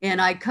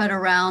 and I cut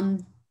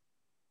around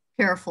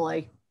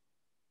carefully.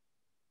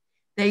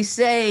 They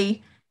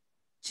say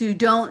to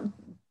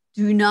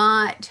do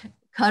not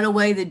cut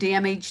away the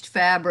damaged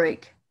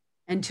fabric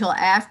until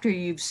after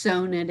you've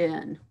sewn it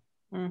in.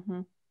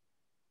 Mm-hmm.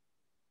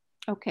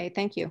 Okay,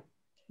 thank you.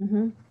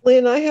 Mm-hmm.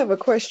 Lynn, I have a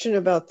question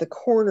about the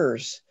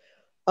corners.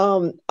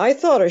 I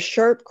thought a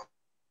sharp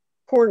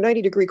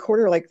 90-degree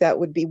corner like that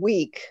would be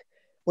weak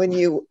when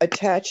you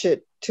attach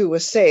it to a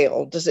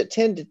sail. Does it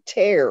tend to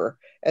tear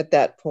at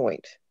that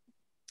point?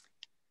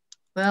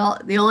 Well,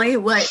 the only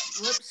way,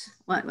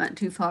 went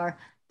too far.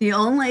 The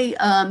only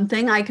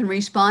thing I can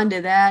respond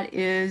to that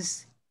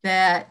is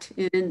that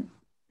in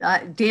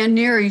Dan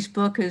Neary's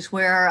book is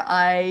where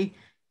I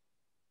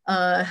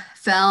got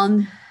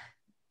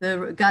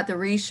the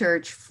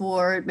research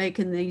for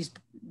making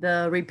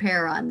the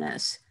repair on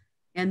this.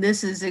 And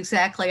this is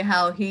exactly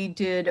how he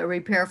did a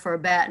repair for a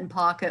batten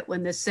pocket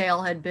when the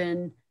sail had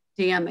been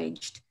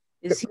damaged.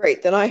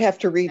 Great, then I have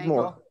to read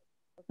more.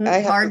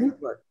 Pardon?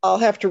 I'll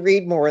have to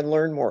read more and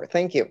learn more.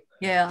 Thank you.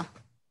 Yeah.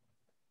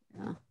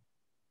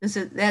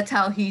 That's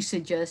how he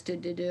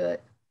suggested to do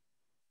it.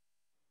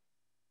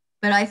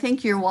 But I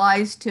think you're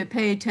wise to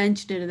pay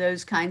attention to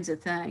those kinds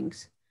of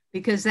things,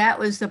 because that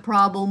was the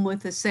problem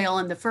with the sail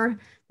in the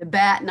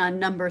batten on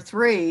number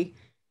 3,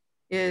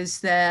 is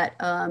that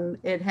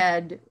it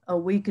had a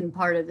weakened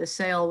part of the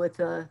sail with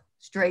a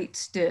straight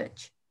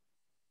stitch.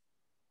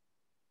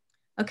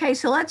 Okay,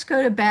 so let's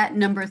go to batten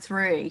number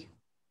 3.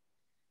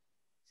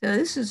 So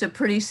this is a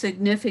pretty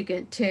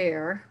significant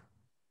tear.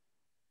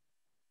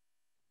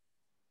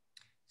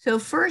 So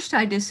first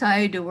I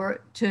decided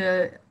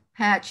to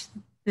patch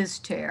this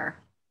tear.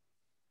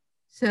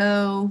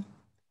 So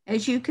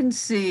as you can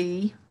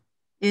see,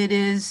 it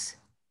is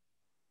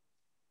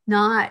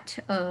not,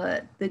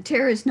 the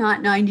tear is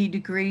not 90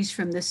 degrees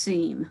from the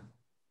seam.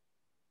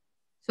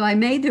 So I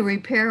made the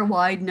repair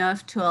wide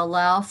enough to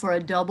allow for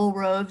a double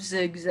row of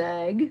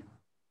zigzag.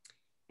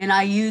 And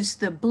I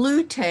used the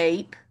blue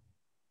tape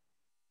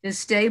to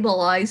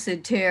stabilize the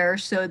tear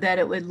so that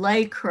it would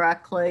lay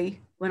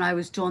correctly when I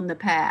was doing the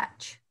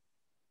patch.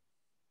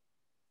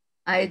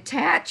 I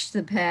attached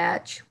the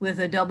patch with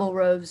a double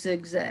row of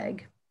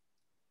zigzag.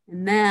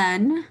 And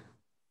then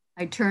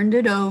I turned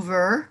it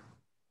over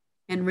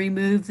and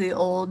removed the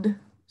old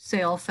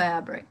sail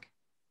fabric.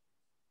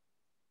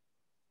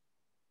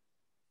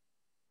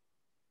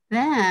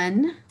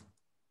 Then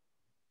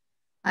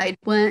I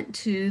went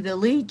to the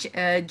leech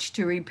edge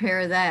to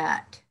repair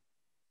that.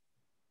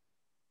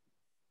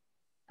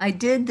 I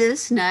did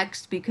this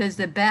next because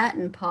the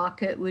batten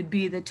pocket would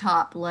be the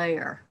top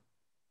layer.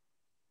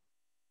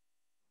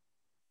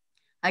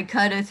 I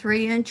cut a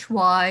 3-inch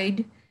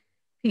wide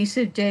piece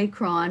of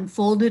Dacron,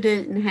 folded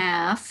it in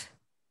half,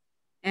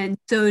 and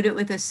sewed it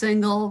with a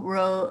single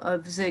row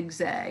of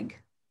zigzag.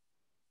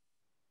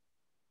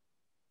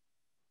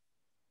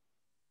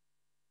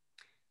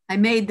 I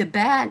made the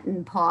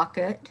batten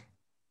pocket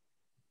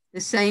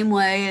the same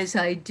way as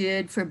I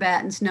did for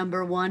battens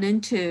number 1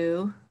 and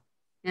 2,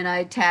 and I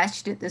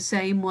attached it the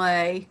same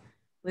way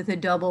with a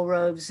double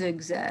row of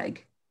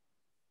zigzag.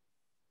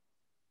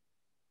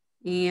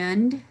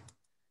 And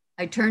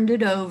I turned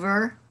it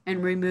over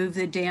and removed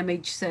the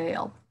damaged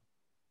sail.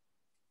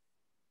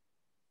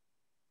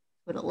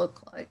 What it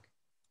looked like.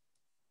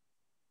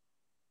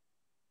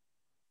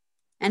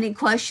 Any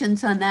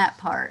questions on that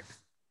part?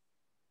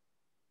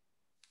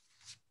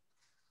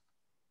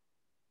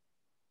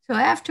 So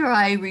after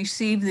I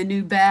received the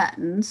new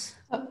battens.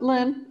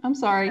 Lynn, I'm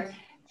sorry.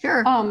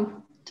 Sure.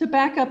 To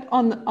back up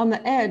on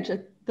the edge,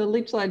 the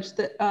leech ledge,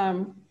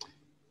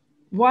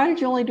 why did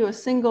you only do a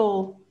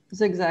single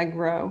zigzag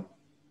row?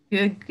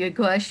 Good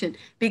question.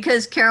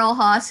 Because Carol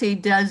Hossey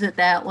does it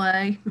that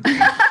way.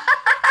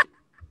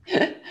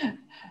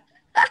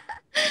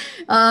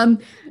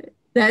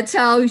 That's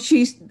how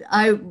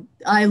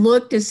I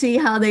looked to see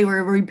how they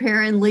were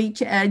repairing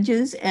leech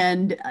edges,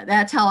 and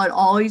that's how it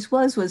always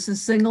was a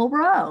single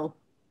row.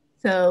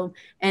 So,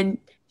 and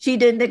she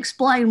didn't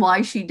explain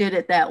why she did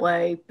it that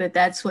way, but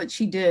that's what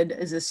she did,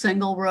 is a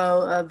single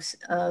row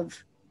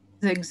of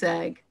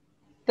zigzag.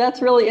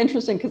 That's really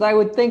interesting, because I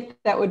would think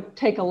that would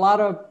take a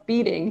lot of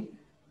beating.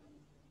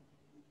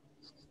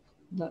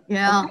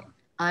 Yeah, okay.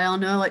 I don't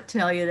know what to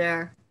tell you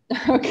there.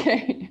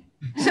 Okay.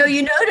 So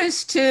you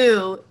notice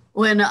too,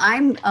 when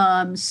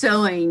I'm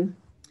sewing,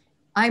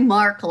 I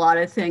mark a lot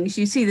of things.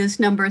 You see this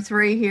number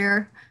 3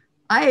 here?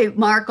 I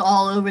mark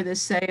all over the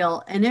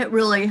sail, and it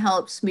really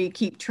helps me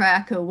keep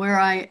track of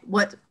where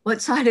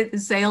what side of the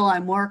sail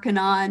I'm working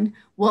on,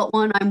 what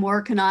one I'm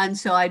working on,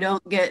 so I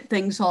don't get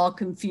things all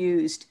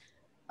confused.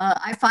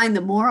 I find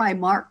the more I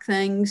mark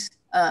things,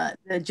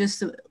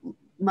 just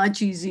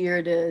much easier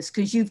it is,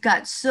 because you've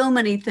got so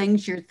many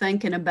things you're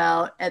thinking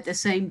about at the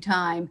same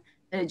time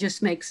that it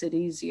just makes it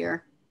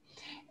easier.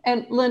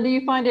 And Lynn, do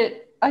you find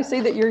it, I see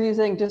that you're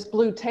using just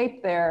blue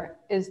tape there,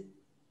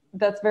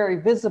 that's very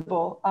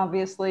visible,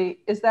 obviously.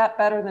 Is that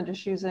better than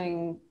just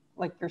using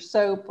like your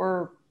soap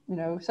or,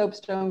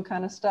 soapstone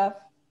kind of stuff?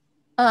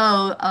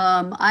 Oh,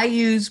 I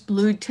use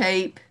blue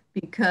tape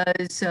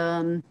because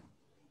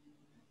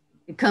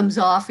it comes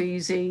off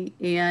easy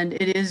and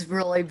it is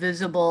really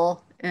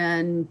visible.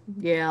 And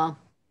yeah,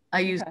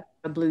 I use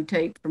a blue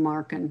tape for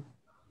marking.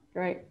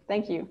 Great,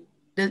 thank you.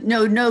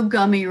 No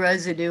gummy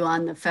residue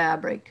on the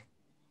fabric.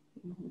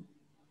 Mm-hmm.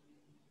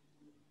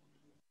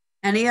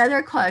 Any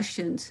other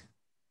questions?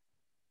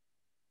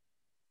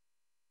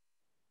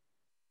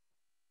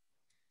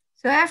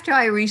 So after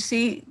I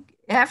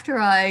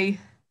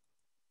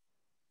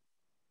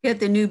get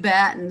the new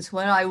battens,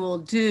 what I will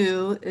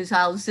do is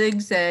I'll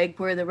zigzag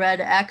where the red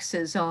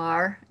X's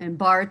are and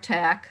bar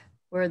tack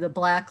where the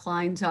black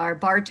lines are.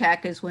 Bar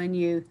tack is when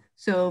you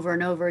sew over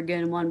and over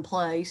again in one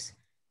place.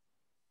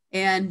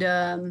 And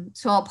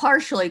so I'll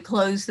partially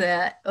close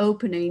that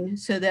opening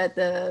so that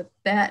the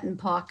batten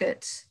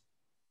pockets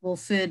will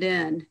fit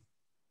in.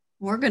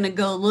 We're going to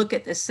go look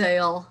at the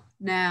sail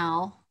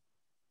now,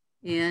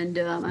 and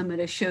I'm going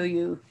to show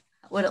you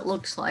what it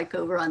looks like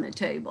over on the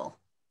table.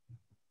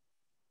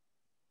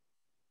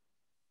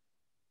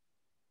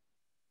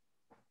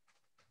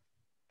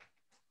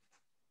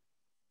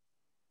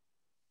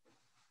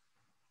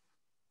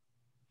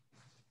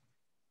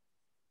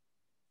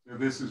 So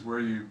this is where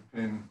you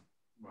pin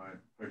my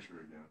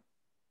picture again.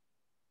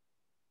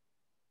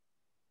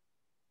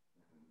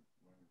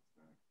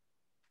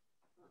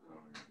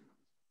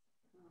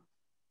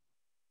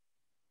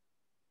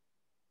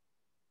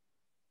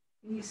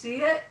 Can you see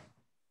it?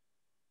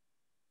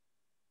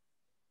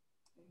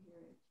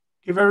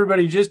 Give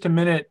everybody just a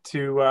minute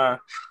to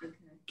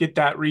get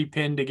that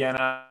repinned again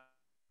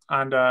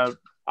on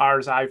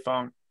ours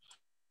iPhone.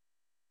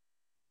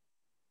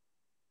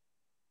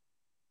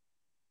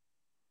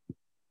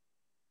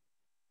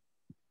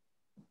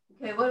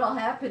 Okay, what'll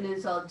happen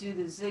is I'll do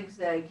the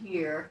zigzag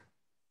here,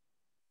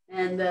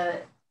 and the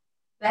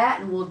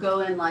batten will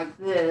go in like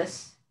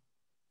this.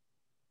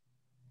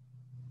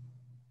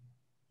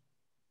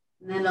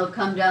 And then it'll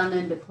come down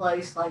into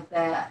place like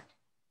that.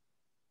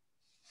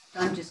 So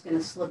I'm just going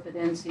to slip it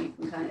in so you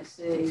can kind of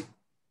see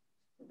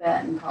the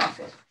batten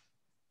pocket.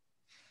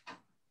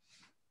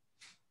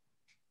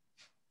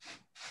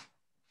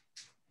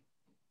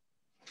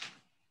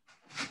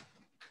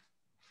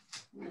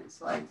 And it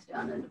slides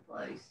down into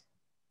place.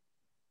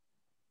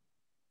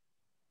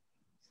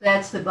 So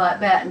that's the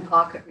batten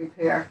pocket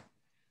repair.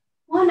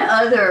 One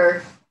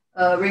other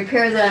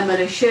repair that I'm going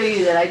to show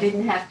you that I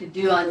didn't have to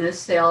do on this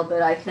sail,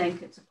 but I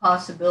think it's a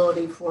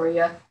possibility for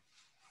you,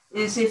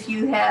 is if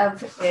you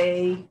have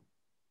a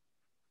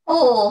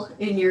hole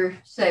in your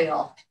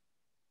sail,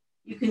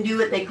 you can do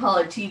what they call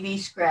a TV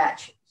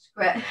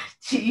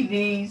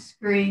TV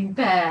screen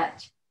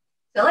patch.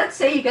 So let's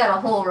say you got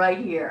a hole right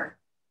here.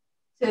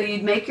 So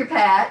you'd make your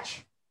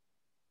patch,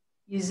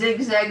 you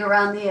zigzag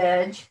around the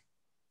edge,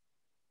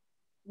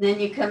 then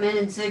you come in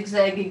and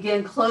zigzag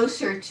again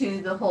closer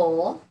to the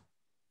hole,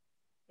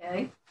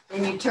 okay?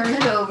 Then you turn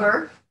it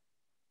over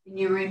and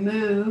you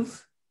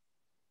remove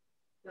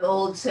the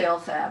old sail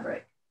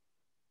fabric.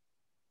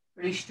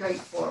 Pretty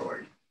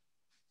straightforward.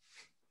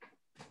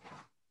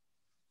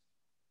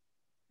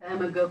 Okay, I'm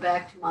gonna go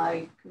back to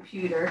my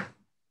computer.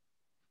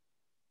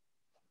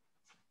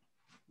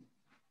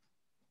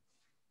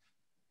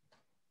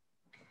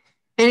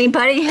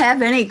 Anybody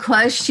have any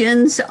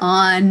questions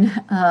on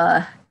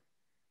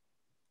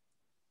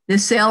the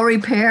sail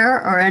repair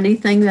or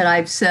anything that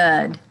I've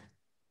said?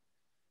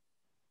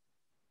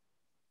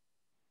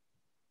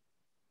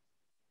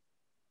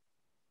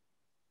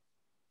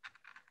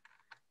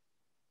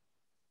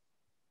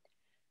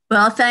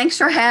 Well, thanks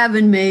for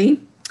having me.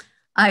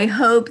 I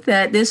hope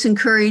that this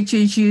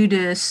encourages you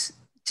to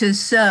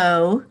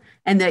sew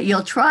and that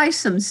you'll try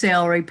some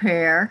sail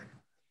repair.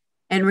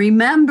 And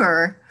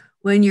remember,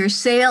 when you're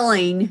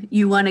sailing,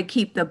 you want to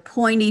keep the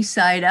pointy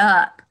side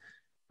up.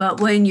 But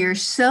when you're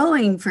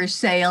sewing for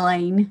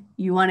sailing,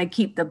 you want to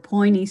keep the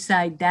pointy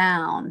side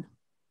down.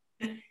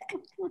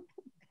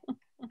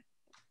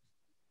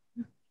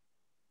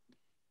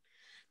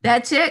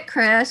 That's it,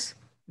 Chris.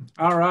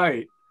 All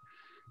right.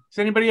 Does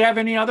anybody have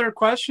any other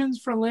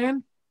questions for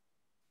Lyn?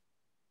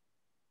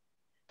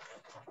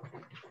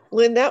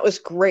 Lyn, that was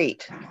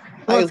great.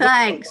 Well,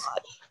 thanks.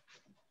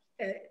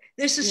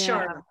 This is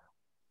Charlotte.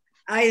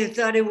 I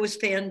thought it was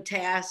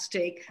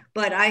fantastic,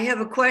 but I have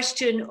a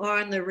question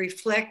on the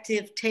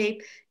reflective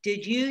tape.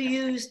 Did you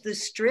use the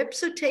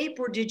strips of tape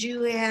or did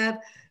you have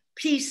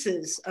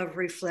pieces of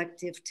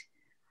reflective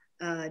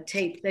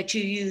tape that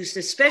you used,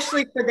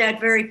 especially for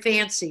that very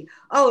fancy?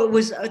 Oh, it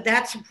was,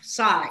 that's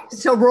size.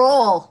 It's a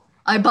roll.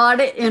 I bought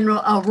it in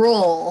a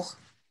roll.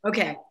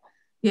 Okay.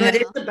 Yeah. But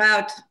it's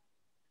about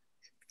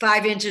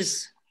 5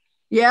 inches.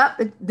 Yeah,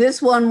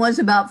 this one was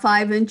about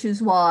 5 inches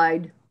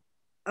wide.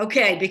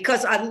 Okay,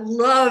 because I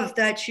love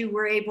that you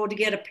were able to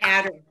get a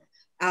pattern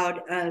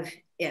out of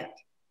it.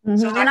 Mm-hmm.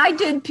 So and I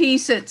did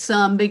piece it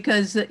some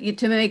because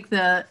to make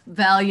the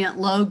Valiant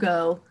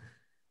logo,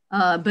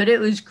 but it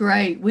was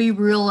great. We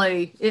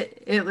really,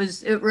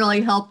 it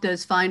really helped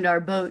us find our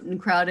boat in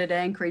crowded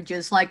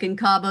anchorages, like in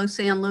Cabo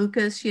San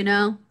Lucas, you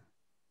know.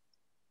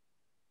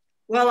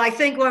 Well, I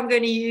think I'm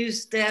going to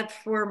use that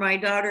for my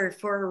daughter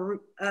for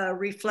a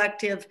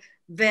reflective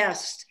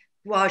vest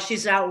while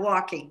she's out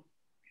walking.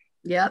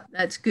 Yep,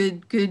 that's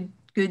good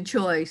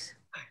choice.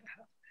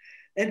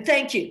 And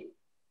thank you.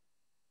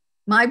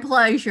 My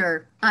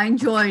pleasure. I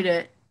enjoyed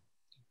it.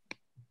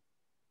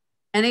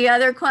 Any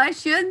other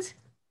questions?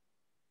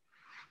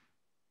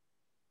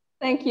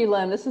 Thank you,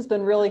 Lyn. This has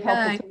been really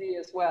helpful to me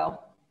as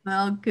well.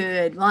 Well,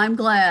 good. Well, I'm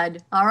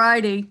glad. All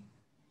righty.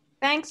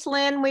 Thanks,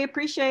 Lyn. We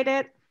appreciate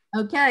it.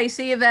 Okay.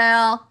 See you,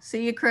 Val.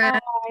 See you, Chris.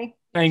 Bye.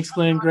 Thanks,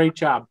 Lyn. Great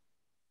job.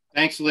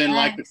 Thanks, Lyn.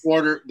 Thanks.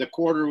 Like the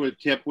quarter with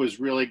tip was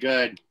really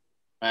good.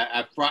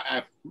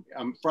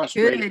 I'm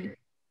frustrated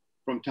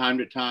from time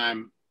to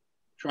time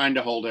trying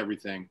to hold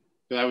everything.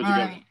 So that was a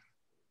good one.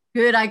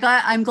 Good.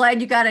 I'm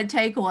glad you got a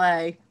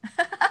takeaway.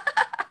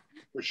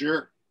 For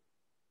sure.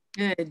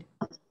 Good.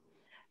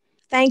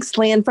 Thanks,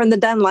 Lyn, from the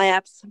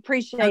Dunlaps.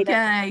 Appreciate it.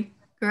 Okay.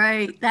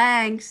 Great.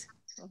 Thanks.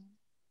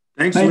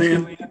 Thanks,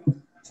 Lyn.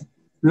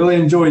 Really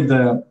enjoyed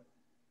that.